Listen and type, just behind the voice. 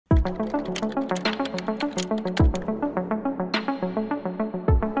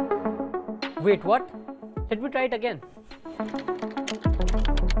Wait, what? Let me try it again.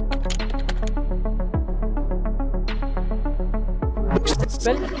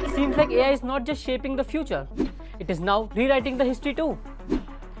 Well, seems like AI is not just shaping the future, it is now rewriting the history too.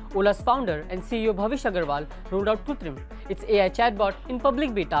 Ola's founder and CEO Bhavish Aggarwal rolled out Krutrim, its AI chatbot, in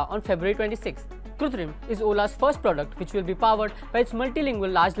public beta on February 26th. Krutrim is Ola's first product which will be powered by its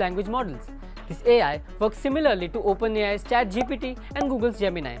multilingual large language models. This AI works similarly to OpenAI's ChatGPT and Google's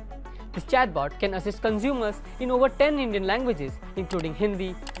Gemini. This chatbot can assist consumers in over 10 Indian languages, including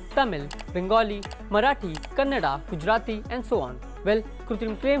Hindi, Tamil, Bengali, Marathi, Kannada, Gujarati, and so on. Well,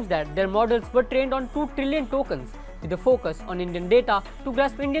 Krutrim claims that their models were trained on 2 trillion tokens with a focus on Indian data to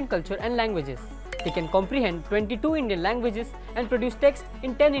grasp Indian culture and languages. They can comprehend 22 Indian languages and produce text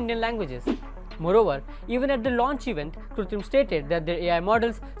in 10 Indian languages. Moreover, even at the launch event, Krutrim stated that their AI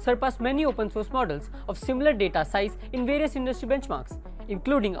models surpass many open source models of similar data size in various industry benchmarks,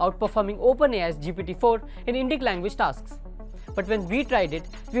 including outperforming OpenAI's GPT-4 in Indic language tasks. But when we tried it,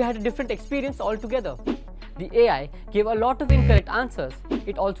 we had a different experience altogether. The AI gave a lot of incorrect answers.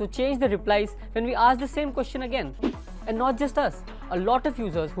 It also changed the replies when we asked the same question again. And not just us, a lot of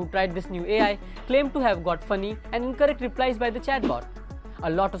users who tried this new AI claimed to have got funny and incorrect replies by the chatbot. A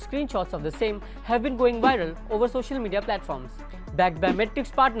lot of screenshots of the same have been going viral over social media platforms. Backed by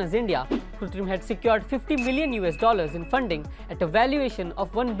Metrics Partners India, Krutrim had secured $50 million in funding at a valuation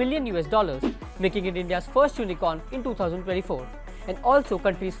of $1 billion, making it India's first unicorn in 2024. And also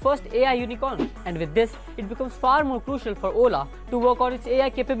country's first AI unicorn. And with this, it becomes far more crucial for Ola to work on its AI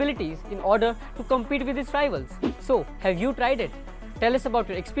capabilities in order to compete with its rivals. So, have you tried it? Tell us about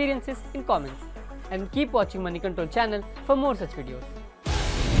your experiences in comments. And keep watching Moneycontrol channel for more such videos.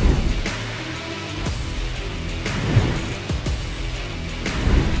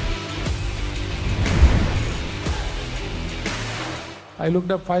 I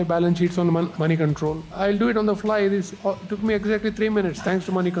looked up 5 balance sheets on Moneycontrol. I'll do it on the fly. This took me exactly 3 minutes thanks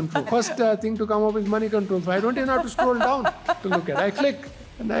to Moneycontrol. First thing to come up is Moneycontrol. So I don't even have to scroll down to look at. I click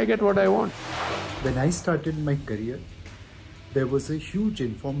and I get what I want. When I started my career, there was a huge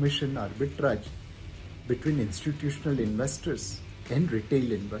information arbitrage between institutional investors and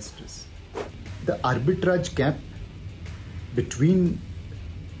retail investors. The arbitrage gap between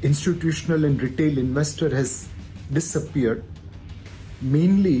institutional and retail investor has disappeared,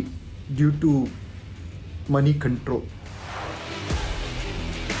 mainly due to Moneycontrol.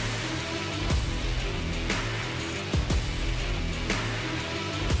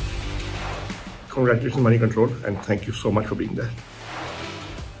 Congratulations, Moneycontrol, and thank you so much for being there.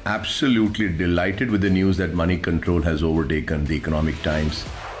 Absolutely delighted with the news that Moneycontrol has overtaken the Economic Times.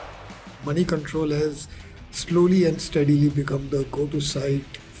 Moneycontrol has slowly and steadily become the go-to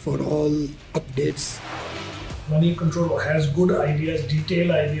site for all updates. Moneycontrol has good ideas,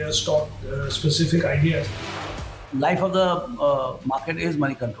 detailed ideas, stock specific ideas. Life of the market is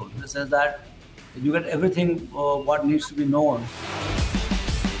Moneycontrol. In the sense that you get everything what needs to be known.